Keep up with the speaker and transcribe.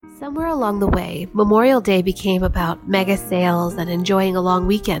Somewhere along the way, Memorial Day became about mega sales and enjoying a long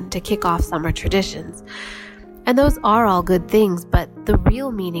weekend to kick off summer traditions. And those are all good things, but the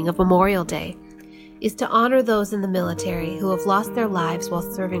real meaning of Memorial Day is to honor those in the military who have lost their lives while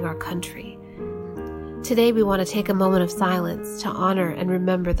serving our country. Today we want to take a moment of silence to honor and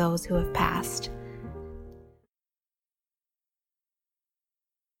remember those who have passed.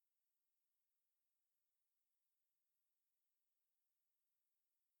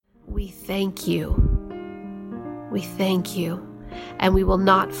 We thank you. We thank you, and we will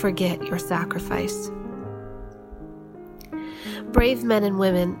not forget your sacrifice. Brave men and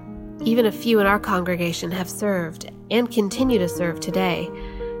women, even a few in our congregation, have served and continue to serve today.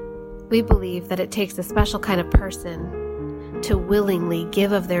 We believe that it takes a special kind of person to willingly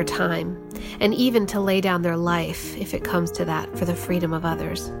give of their time and even to lay down their life, if it comes to that, for the freedom of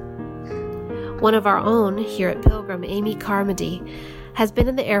others. One of our own here at Pilgrim, Amy Carmody, has been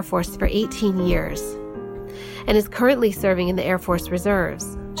in the Air Force for 18 years and is currently serving in the Air Force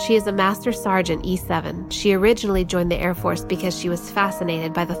Reserves. She is a Master Sergeant E7. She originally joined the Air Force because she was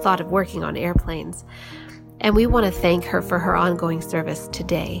fascinated by the thought of working on airplanes, and we want to thank her for her ongoing service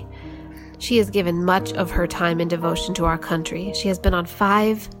today. She has given much of her time and devotion to our country. She has been on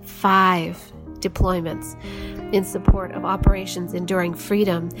five deployments in support of Operations Enduring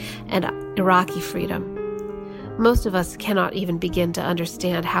Freedom and Iraqi Freedom. Most of us cannot even begin to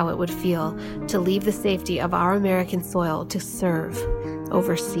understand how it would feel to leave the safety of our American soil to serve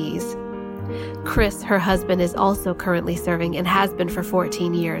overseas. Chris, her husband, is also currently serving and has been for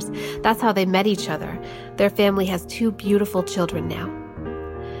 14 years. That's how they met each other. Their family has 2 beautiful children now.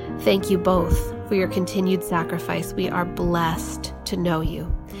 Thank you both for your continued sacrifice. We are blessed to know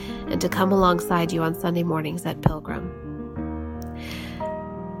you and to come alongside you on Sunday mornings at Pilgrim.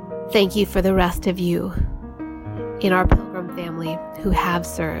 Thank you for the rest of you in our Pilgrim family who have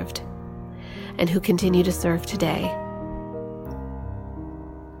served and who continue to serve today.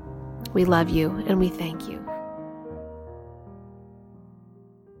 We love you and we thank you.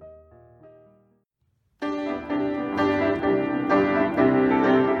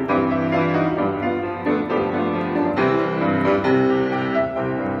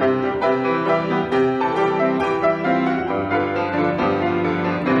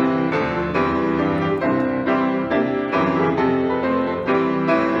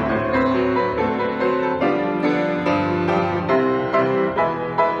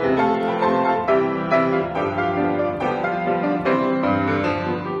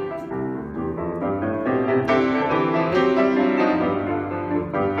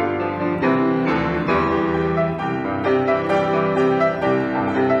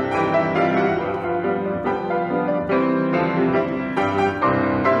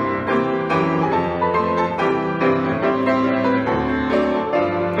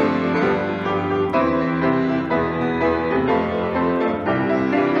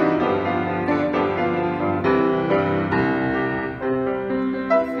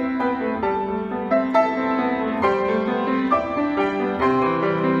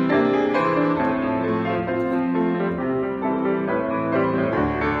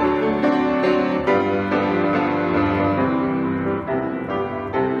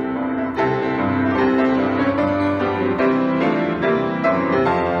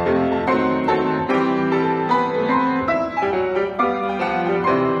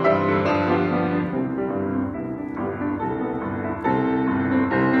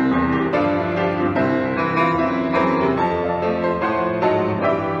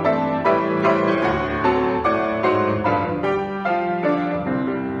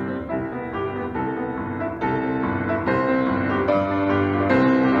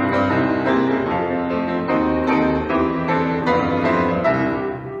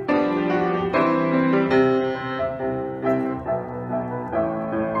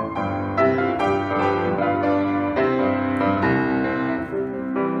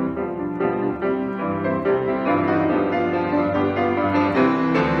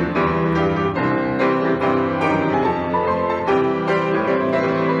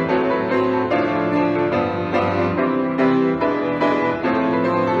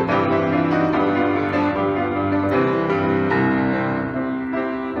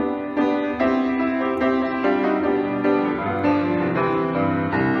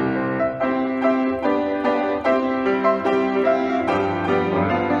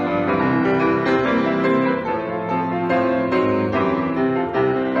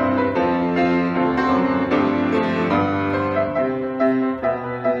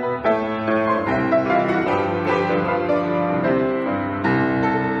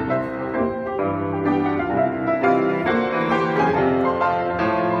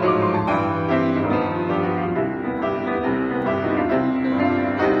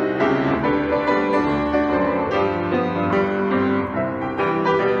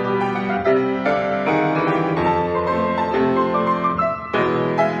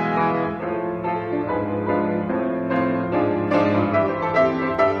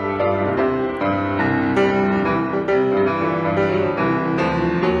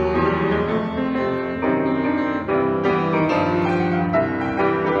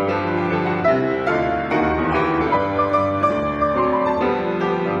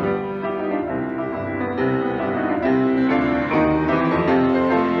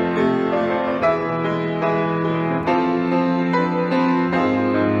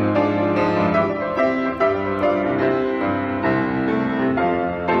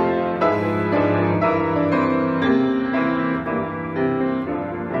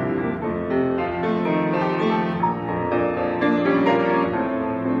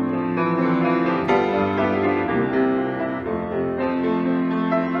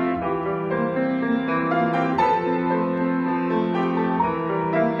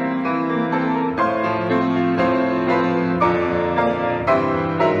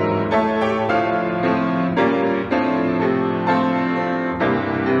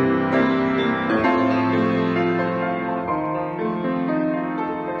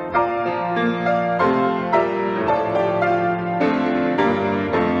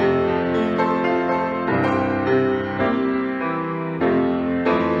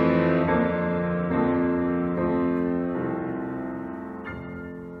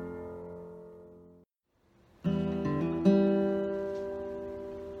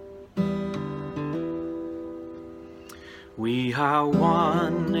 We are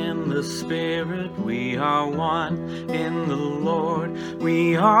one in the Spirit, we are one in the Lord.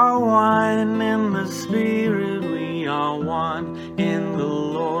 We are one in the Spirit, we are one in the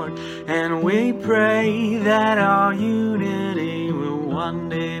Lord. And we pray that our unity will one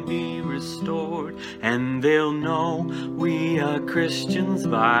day be restored. And they'll know we are Christians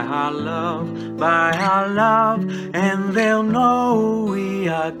by our love, by our love. And they'll know we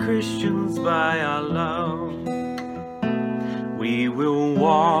are Christians by our love. We will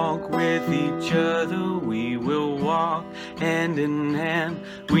walk with each other, we will walk hand in hand.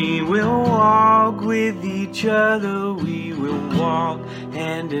 We will walk with each other, we will walk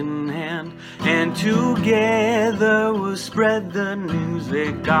hand in hand. And together we'll spread the news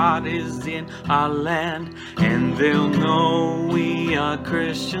that God is in our land. And they'll know we are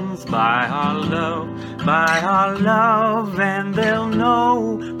Christians by our love, by our love. And they'll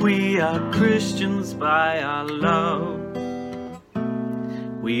know we are Christians by our love.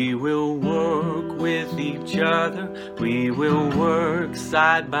 We will work with each other, we will work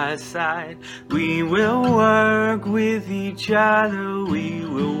side by side. We will work with each other, we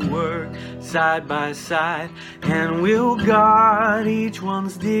will work side by side. And we'll guard each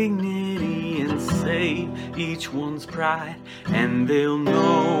one's dignity and save each one's pride. And they'll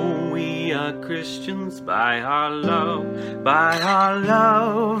know we are Christians by our love, by our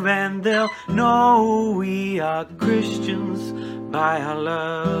love. And they'll know we are Christians by our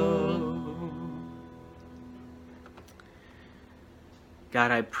love.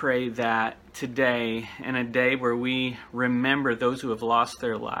 God, I pray that today, in a day where we remember those who have lost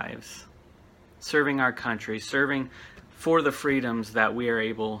their lives, serving our country, serving for the freedoms that we are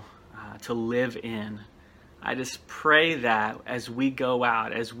able to live in, I just pray that as we go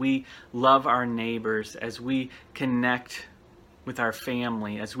out, as we love our neighbors, as we connect with our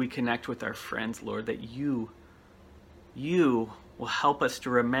family, as we connect with our friends, Lord, that you will help us to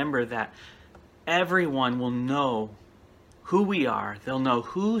remember that everyone will know who we are. They'll know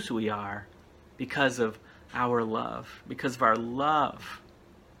whose we are because of our love, because of our love.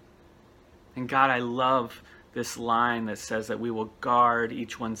 And God, I love this line that says that we will guard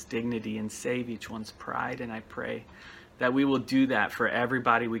each one's dignity and save each one's pride. And I pray that we will do that for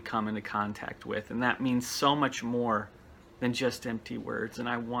everybody we come into contact with. And that means so much more than just empty words. And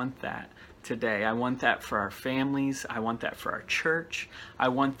I want that today. I want that for our families. I want that for our church. I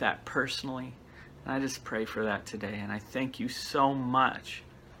want that personally. And I just pray for that today. And I thank you so much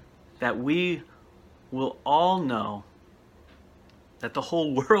that we will all know, that the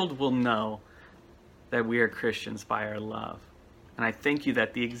whole world will know that we are Christians by our love. And I thank you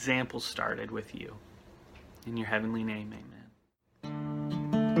that the example started with you. In your heavenly name, amen.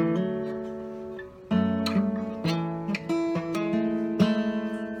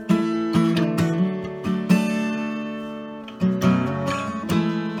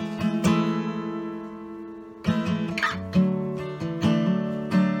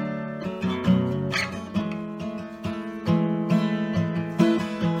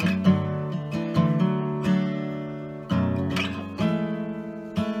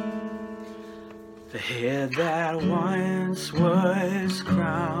 The head that once was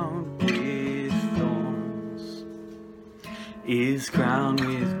crowned with thorns is crowned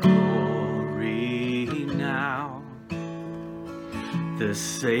with glory now. The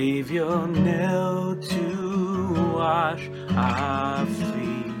Savior knelt to wash our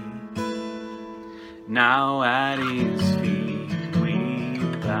feet. Now at his feet we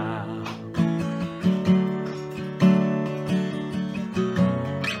bow.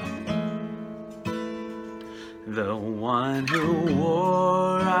 The one who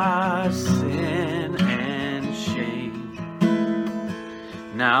wore our sin and shame,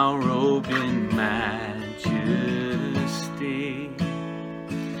 now robed in majesty,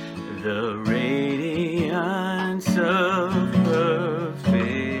 the radiance of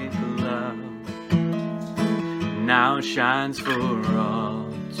perfect love now shines for all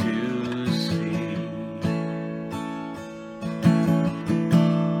to see.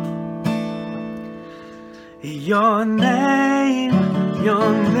 Your name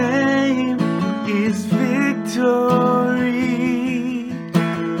is victory.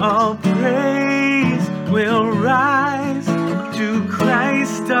 All praise will rise to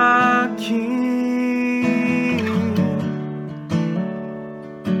Christ our King.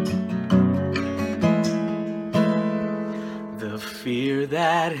 The fear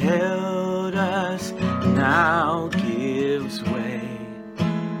that held us now gives way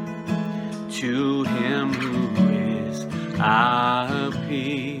to him who is our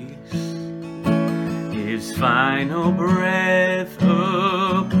peace. His final breath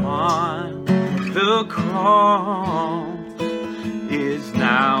upon the cross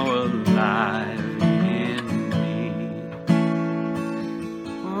now alive in me.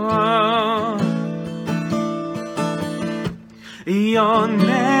 Oh, your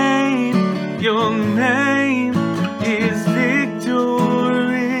name is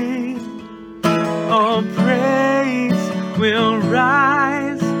victory. All praise will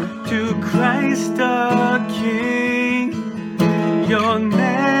rise to Christ the King. Your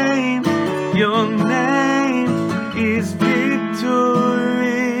name is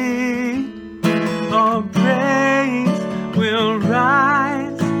victory. All praise will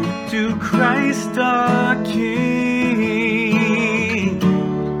rise to Christ the King.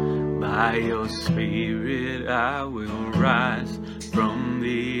 By your Spirit I will rise from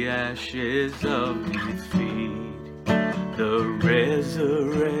the ashes of defeat. The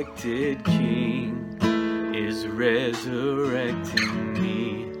resurrected King is resurrecting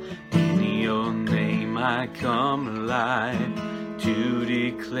me. In your name I come alive to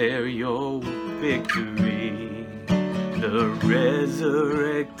declare your victory. The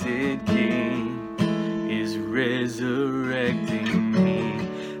resurrected King is resurrecting me.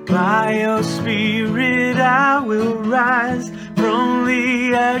 By your Spirit I will rise from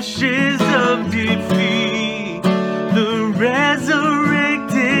the ashes of defeat. The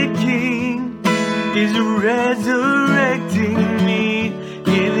resurrected King is resurrecting me.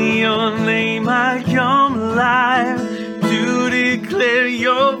 In your name I come alive to declare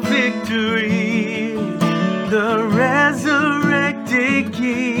your victory. The resurrected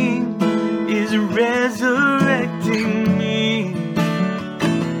King is resurrecting me.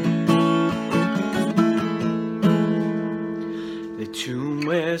 The tomb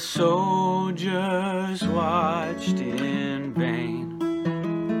where soldiers watched in vain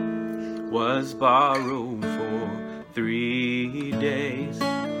was borrowed for 3 days.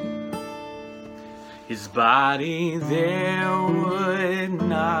 His body there would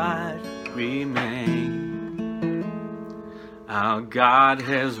not remain. Our God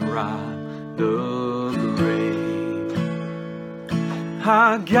has robbed the grave.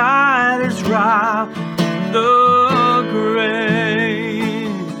 Our God has robbed the grave.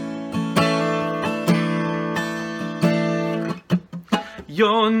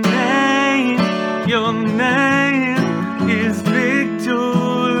 Your name is victory.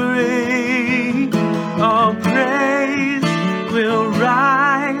 All praise will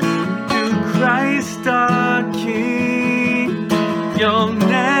rise to Christ our King. Your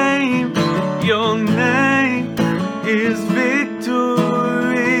name is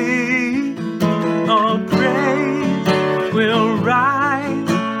victory. All praise will rise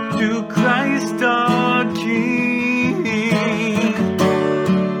to Christ our King.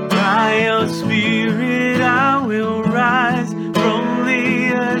 By your Spirit I will rise from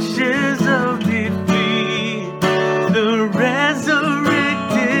the ashes of defeat. The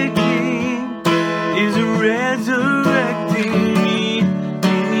resurrected King is resurrecting me.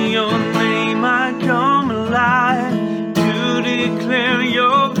 In your name I come alive to declare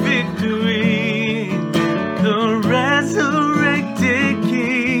your victory. The resurrected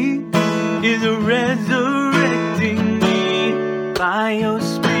King is resurrecting me. By your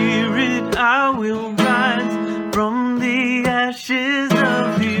Spirit I will rise from the ashes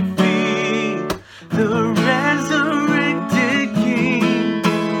of defeat. The resurrected King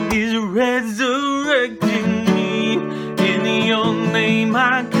is resurrecting me. In your name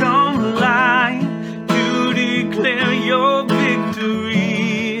I come alive to declare your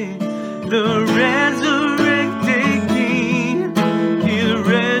victory. The resurrected King is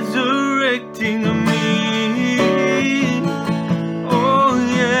resurrecting me. Oh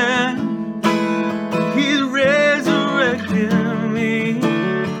yeah, He's resurrecting me.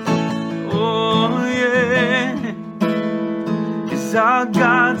 Oh yeah, 'cause our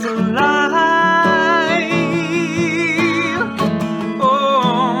God's alive.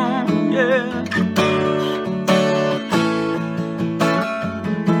 Oh yeah.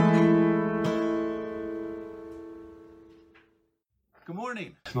 Good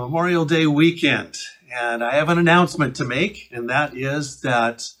morning. Memorial Day weekend, and I have an announcement to make, and that is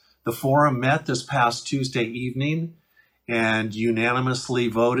that the forum met this past Tuesday evening and unanimously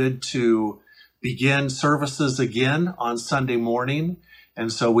voted to begin services again on Sunday morning.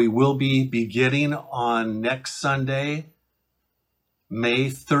 And so we will be beginning on next Sunday, May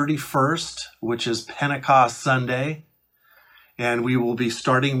 31st, which is Pentecost Sunday. And we will be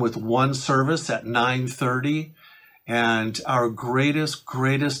starting with one service at 9:30. And our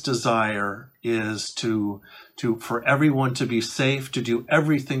greatest desire is for everyone to be safe, to do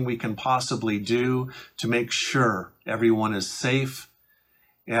everything we can possibly do to make sure everyone is safe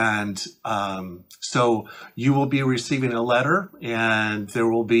And so you will be receiving a letter, and there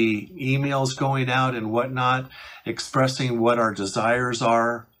will be emails going out and whatnot expressing what our desires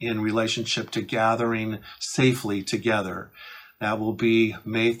are in relationship to gathering safely together. That will be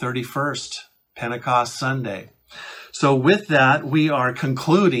May 31st, Pentecost Sunday. So with that, we are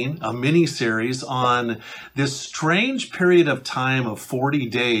concluding a mini-series on this strange period of time of 40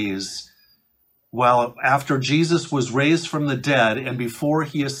 days well, after Jesus was raised from the dead and before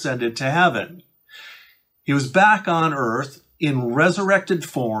he ascended to heaven. He was back on earth in resurrected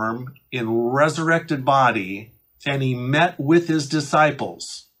form, in resurrected body, and he met with his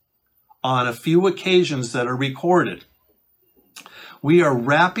disciples on a few occasions that are recorded. We are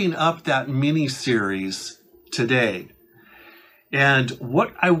wrapping up that mini-series today. And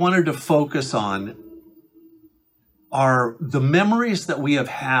what I wanted to focus on are the memories that we have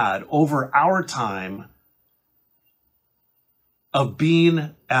had over our time of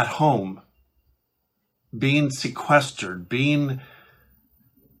being at home, being sequestered, being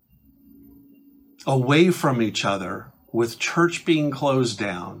away from each other, with church being closed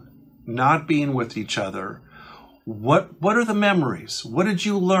down, not being with each other. What are the memories? What did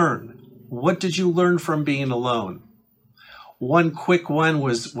you learn? What did you learn from being alone? One quick one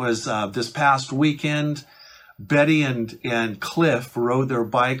was this past weekend. Betty and Cliff rode their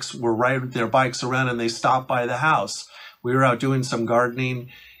bikes, were riding their bikes around, and they stopped by the house. We were out doing some gardening,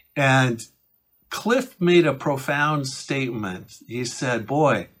 and Cliff made a profound statement. He said,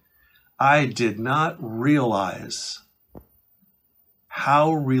 "Boy, I did not realize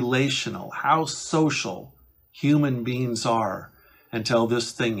how relational, how social human beings are until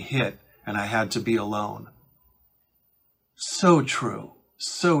this thing hit and I had to be alone." So true.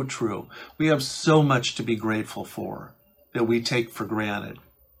 So true. We have so much to be grateful for that we take for granted.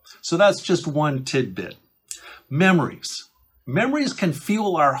 So that's just one tidbit. Memories. Memories can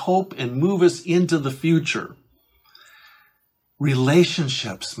fuel our hope and move us into the future.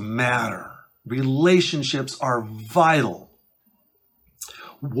 Relationships matter. Relationships are vital.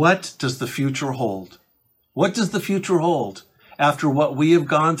 What does the future hold? What does the future hold after what we have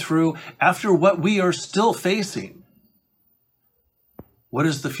gone through, after what we are still facing? What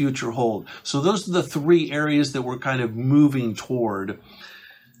does the future hold? So those are the three areas that we're kind of moving toward.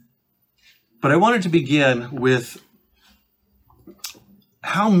 But I wanted to begin with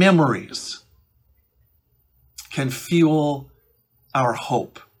how memories can fuel our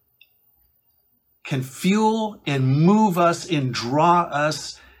hope, can fuel and move us and draw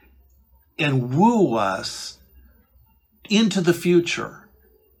us and woo us into the future,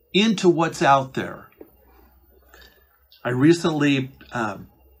 into what's out there. I recently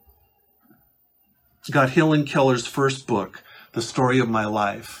got Helen Keller's first book, The Story of My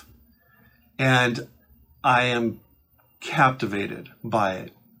Life, and I am captivated by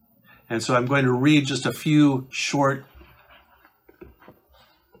it. And so I'm going to read just a few short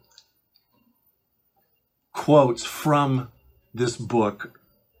quotes from this book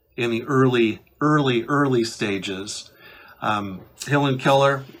in the early stages. Helen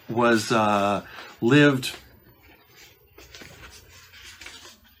Keller was lived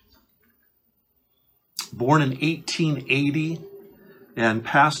born in 1880 and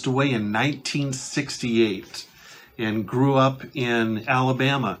passed away in 1968 and grew up in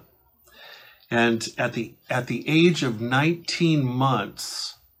Alabama. And at the age of 19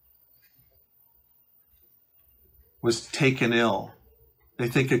 months was taken ill. They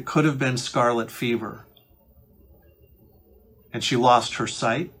think it could have been scarlet fever. And she lost her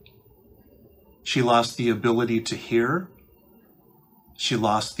sight. She lost the ability to hear. She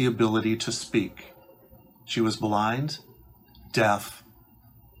lost the ability to speak. She was blind, deaf,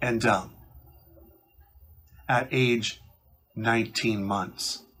 and dumb at age 19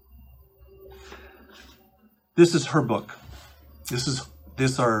 months. This is her book. These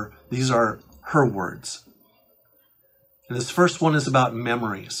are her words. And this first one is about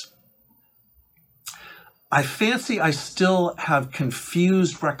memories. I fancy I still have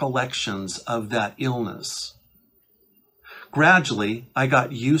confused recollections of that illness. Gradually, I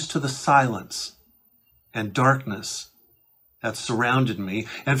got used to the silence and darkness that surrounded me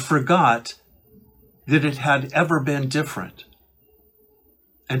and forgot that it had ever been different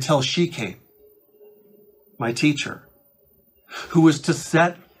until she came, my teacher, who was to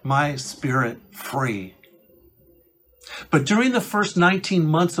set my spirit free. But during the first 19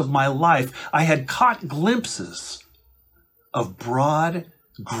 months of my life, I had caught glimpses of broad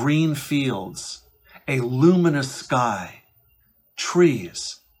green fields, a luminous sky,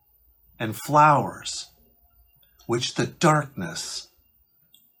 trees, and flowers, which the darkness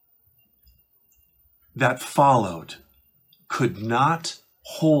that followed could not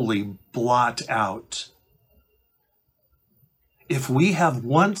wholly blot out. If we have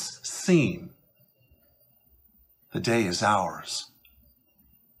once seen, the day is ours,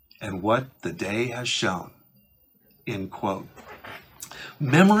 and what the day has shown. End quote.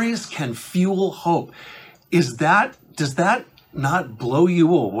 Memories can fuel hope. Does that not blow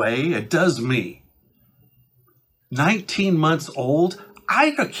you away? It does me. 19 months old,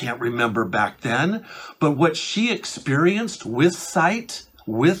 I can't remember back then, but what she experienced with sight,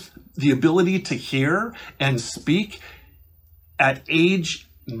 with the ability to hear and speak at age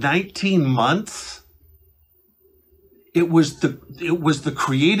 19 months, it was the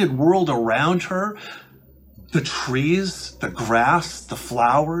created world around her, the trees, the grass, the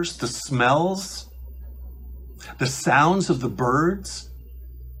flowers, the smells, the sounds of the birds.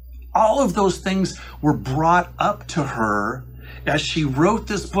 All of those things were brought up to her as she wrote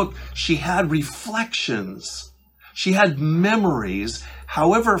this book. She had reflections. She had memories,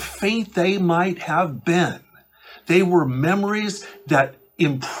 however faint they might have been. They were memories that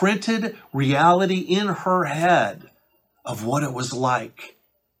imprinted reality in her head of what it was like,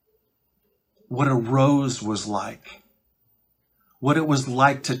 what a rose was like, what it was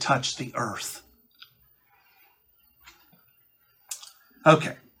like to touch the earth.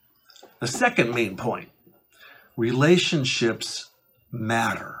 Okay, the second main point, relationships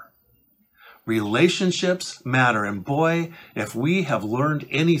matter. Relationships matter. And boy, if we have learned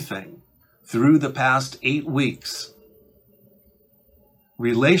anything through the past 8 weeks,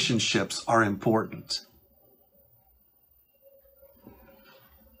 relationships are important.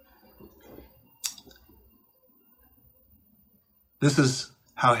 This is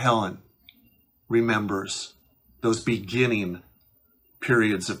how Helen remembers those beginning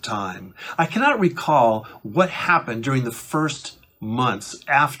periods of time. I cannot recall what happened during the first months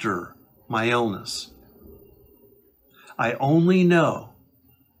after my illness. I only know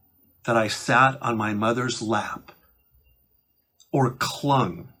that I sat on my mother's lap or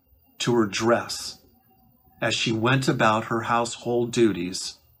clung to her dress as she went about her household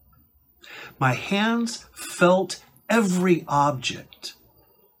duties. My hands felt every object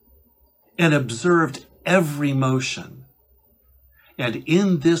and observed every motion. And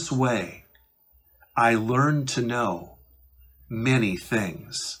in this way, I learned to know many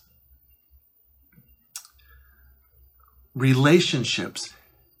things. Relationships,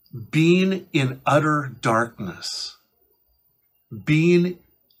 being in utter darkness, being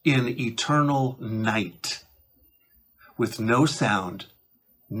in eternal night, with no sound,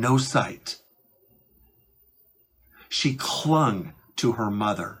 no sight. She clung to her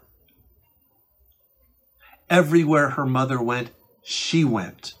mother. Everywhere her mother went, she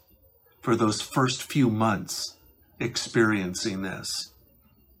went for those first few months experiencing this.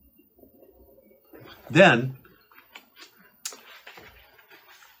 Then,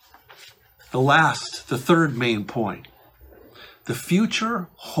 the third main point, the future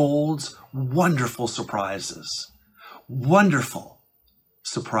holds wonderful surprises. Wonderful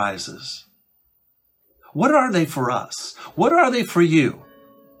surprises. What are they for us? What are they for you?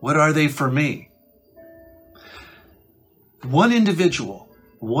 What are they for me? One individual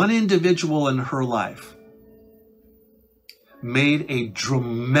in her life made a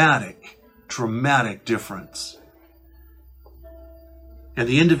dramatic difference. And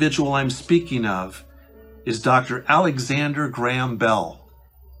the individual I'm speaking of is Dr. Alexander Graham Bell,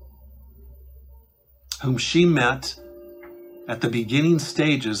 whom she met at the beginning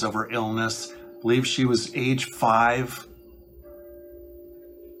stages of her illness. I believe she was age 5.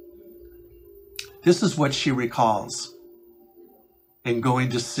 This is what she recalls in going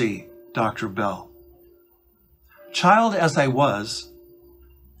to see Dr. Bell. Child as I was,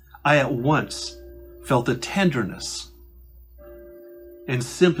 I at once felt the tenderness and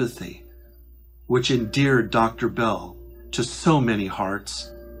sympathy which endeared Dr. Bell to so many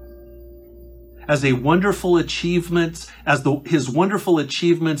hearts. As his wonderful achievements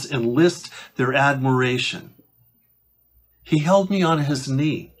enlist their admiration, he held me on his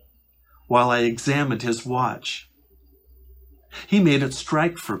knee while I examined his watch. He made it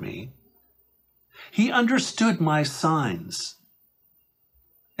strike for me. He understood my signs,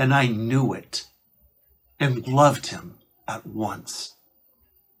 and I knew it and loved him at once.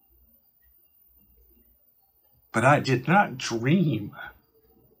 But I did not dream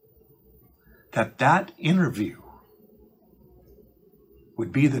that interview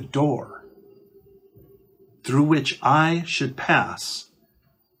would be the door through which I should pass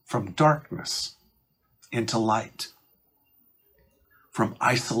from darkness into light, from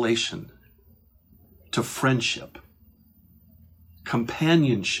isolation to friendship,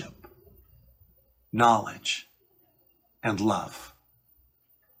 companionship, knowledge, and love.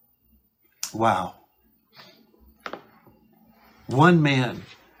 Wow. One man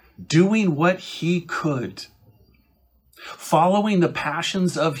doing what he could, following the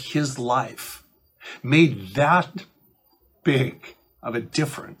passions of his life, made that big of a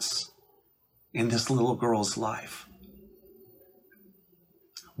difference in this little girl's life.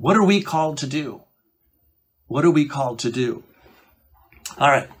 What are we called to do? What are we called to do? All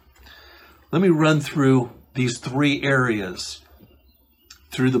right, let me run through these three areas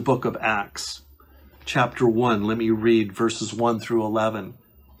through the book of Acts. Chapter 1, let me read verses 1 through 11.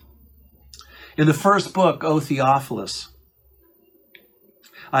 In the first book, O Theophilus,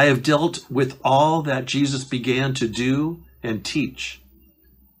 I have dealt with all that Jesus began to do and teach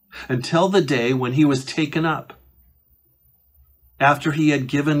until the day when he was taken up, after he had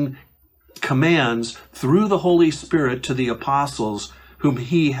given commands through the Holy Spirit to the apostles whom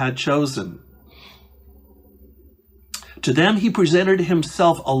he had chosen. To them he presented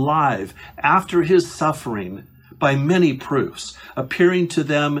himself alive after his suffering by many proofs, appearing to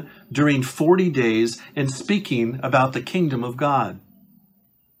them during 40 days and speaking about the kingdom of God.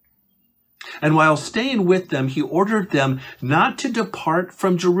 And while staying with them, he ordered them not to depart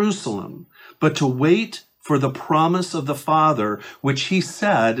from Jerusalem, but to wait for the promise of the Father, which he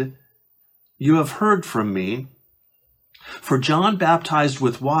said, "You have heard from me. For John baptized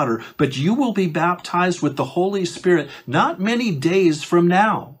with water, but you will be baptized with the Holy Spirit not many days from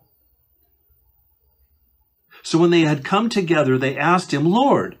now." So when they had come together, they asked him,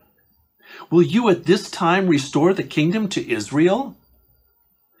 "Lord, will you at this time restore the kingdom to Israel?"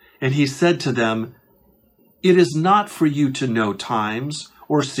 And he said to them, "It is not for you to know times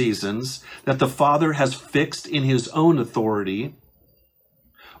or seasons that the Father has fixed in his own authority,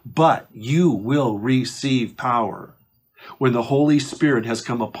 but you will receive power when the Holy Spirit has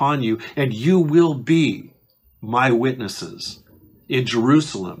come upon you, and you will be my witnesses in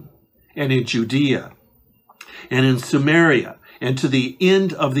Jerusalem and in Judea and in Samaria and to the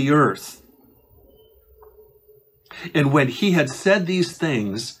end of the earth." And when he had said these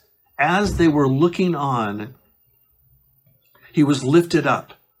things, as they were looking on, he was lifted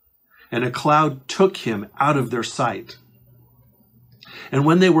up, and a cloud took him out of their sight. And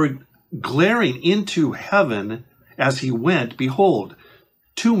when they were glaring into heaven as he went, behold,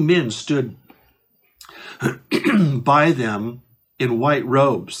 two men stood by them in white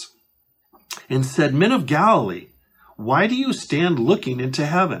robes and said, "Men of Galilee, why do you stand looking into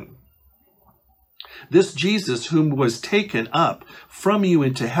heaven? This Jesus whom was taken up from you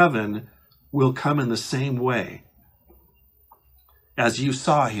into heaven will come in the same way as you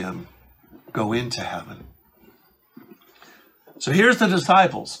saw him go into heaven." So here's the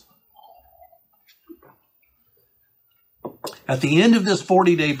disciples. At the end of this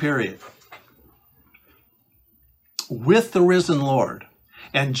 40-day period, with the risen Lord,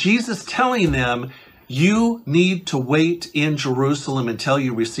 and Jesus telling them, you need to wait in Jerusalem until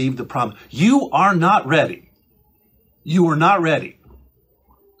you receive the promise. You are not ready. You are not ready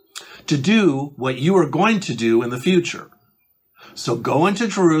to do what you are going to do in the future. So go into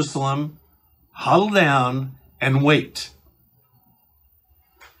Jerusalem, huddle down, and wait.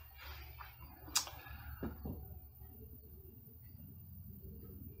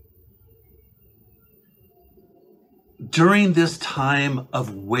 During this time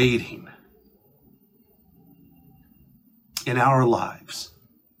of waiting in our lives,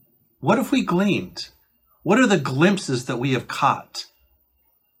 what have we gleaned? What are the glimpses that we have caught?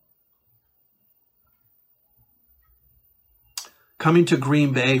 Coming to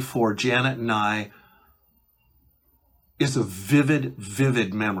Green Bay for Janet and I is a vivid,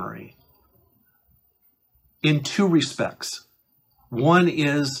 vivid memory in two respects. One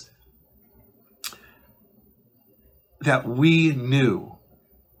is that we knew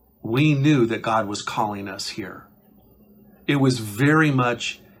that God was calling us here. It was very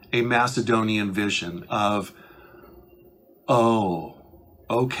much a Macedonian vision of, oh,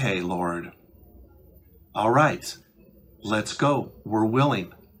 okay, Lord. All right, let's go. We're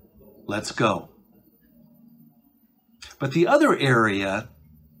willing. Let's go. But the other area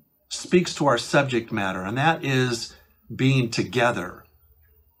speaks to our subject matter, and that is being together.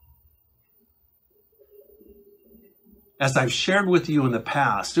 As I've shared with you in the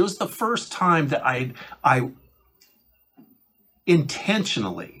past, it was the first time that I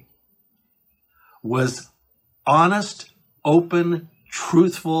intentionally was honest, open,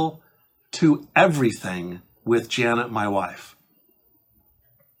 truthful to everything with Janet, my wife.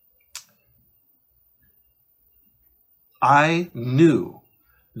 I knew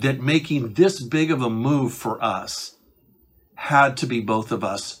that making this big of a move for us had to be both of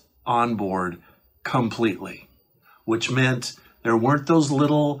us on board completely, which meant there weren't those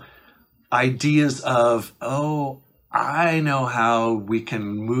little ideas of, oh, I know how we can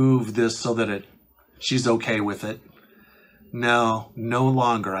move this so that she's okay with it. No, no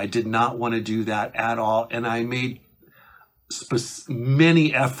longer. I did not want to do that at all. And I made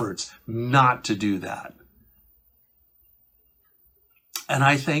many efforts not to do that. And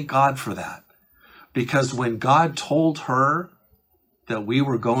I thank God for that. Because when God told her that we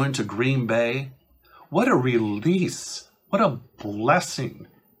were going to Green Bay, what a release, what a blessing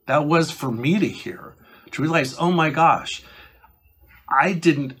that was for me to hear. To realize, oh my gosh, I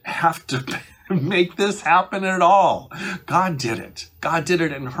didn't have to make this happen at all. God did it. God did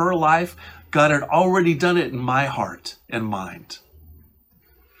it in her life. God had already done it in my heart and mind.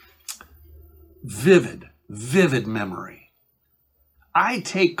 Vivid, vivid memory. I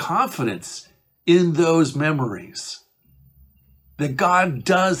take confidence in those memories that God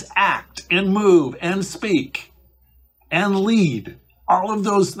does act and move and speak and lead, all of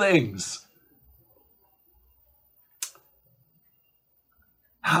those things.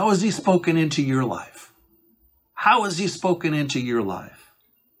 How has he spoken into your life? How has he spoken into your life?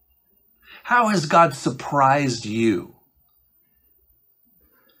 How has God surprised you?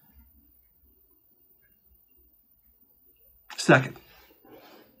 Second,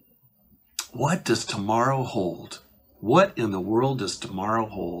 what does tomorrow hold? What in the world does tomorrow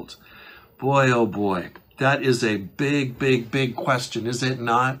hold? Boy, oh boy, that is a big, big, big question, is it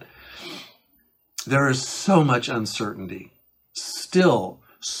not? There is so much uncertainty still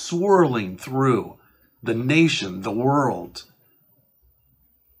swirling through the nation, the world.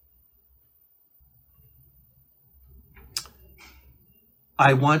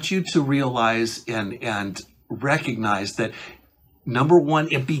 I want you to realize and recognize that, number one,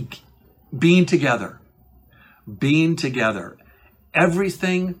 being together. Being together.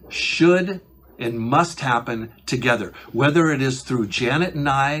 Everything should and must happen together. Whether it is through Janet and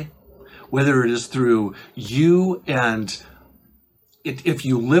I, whether it is through you and if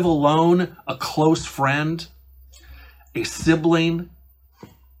you live alone, a close friend, a sibling,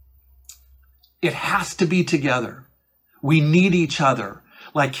 it has to be together. We need each other.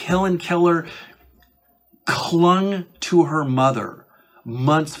 Like Helen Keller clung to her mother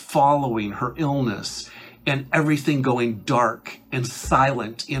months following her illness and everything going dark and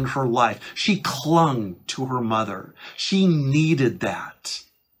silent in her life. She clung to her mother. She needed that.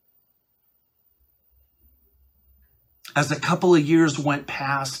 As a couple of years went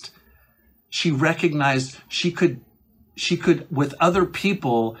past, she recognized she could, with other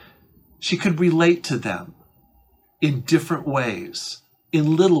people, she could relate to them in different ways,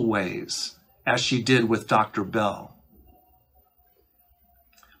 in little ways, as she did with Dr. Bell.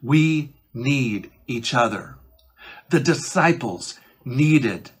 We need each other. The disciples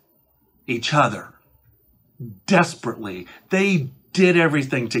needed each other desperately. They did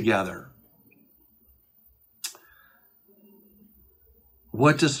everything together.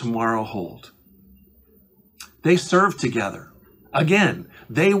 What does tomorrow hold? They served together. Again,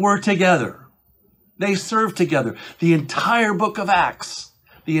 they were together. They served together. The entire book of Acts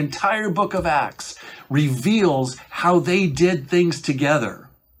reveals how they did things together.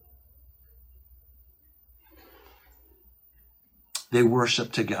 They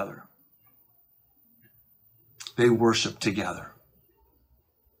worshiped together. They worshiped together.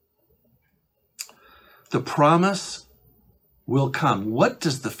 The promise will come. What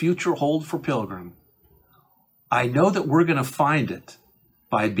does the future hold for Pilgrim? I know that we're going to find it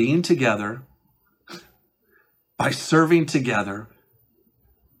by being together, by serving together,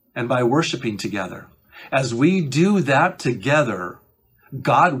 and by worshiping together. As we do that together,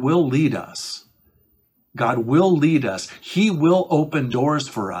 God will lead us. God will lead us. He will open doors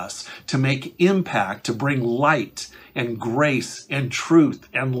for us to make impact, to bring light and grace and truth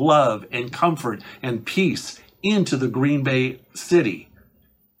and love and comfort and peace into the Green Bay city,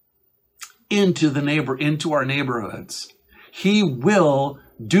 into our neighborhoods. He will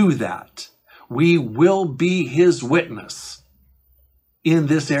do that. We will be his witness in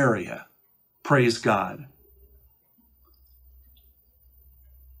this area. Praise God.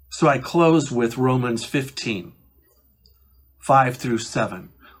 So I close with Romans 15, 5 through 7,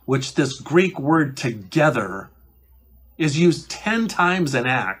 which this Greek word together is used 10 times in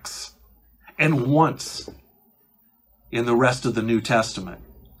Acts and once in the rest of the New Testament,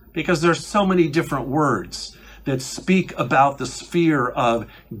 because there's so many different words that speak about the sphere of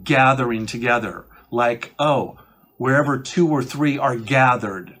gathering together, like, oh, wherever 2 or 3 are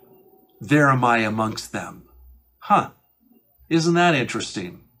gathered, there am I amongst them. Isn't that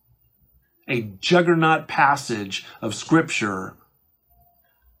interesting? A juggernaut passage of Scripture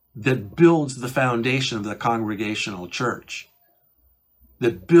that builds the foundation of the Congregational church.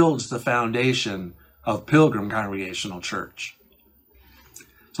 that builds the foundation of Pilgrim Congregational Church.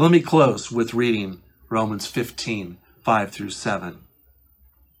 So let me close with reading Romans 15, 5 through 7.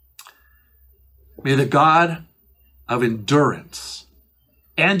 May the God of endurance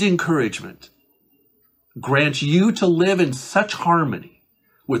and encouragement grant you to live in such harmony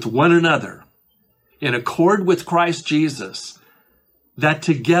with one another, in accord with Christ Jesus, that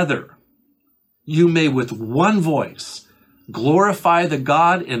together you may with one voice glorify the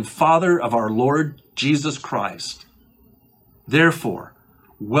God and Father of our Lord Jesus Christ. Therefore,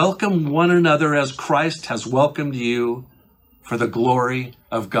 welcome one another as Christ has welcomed you, for the glory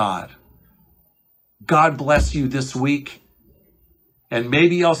of God. God bless you this week. And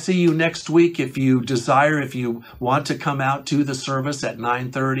maybe I'll see you next week if you desire, if you want to come out to the service at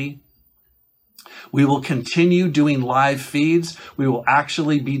 9:30. We will continue doing live feeds. We will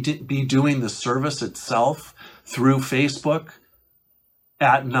actually be doing the service itself through Facebook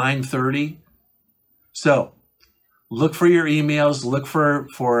at 9:30. So look for your emails. Look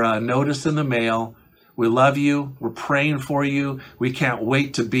for a notice in the mail. We love you. We're praying for you. We can't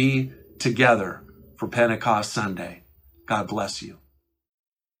wait to be together for Pentecost Sunday. God bless you.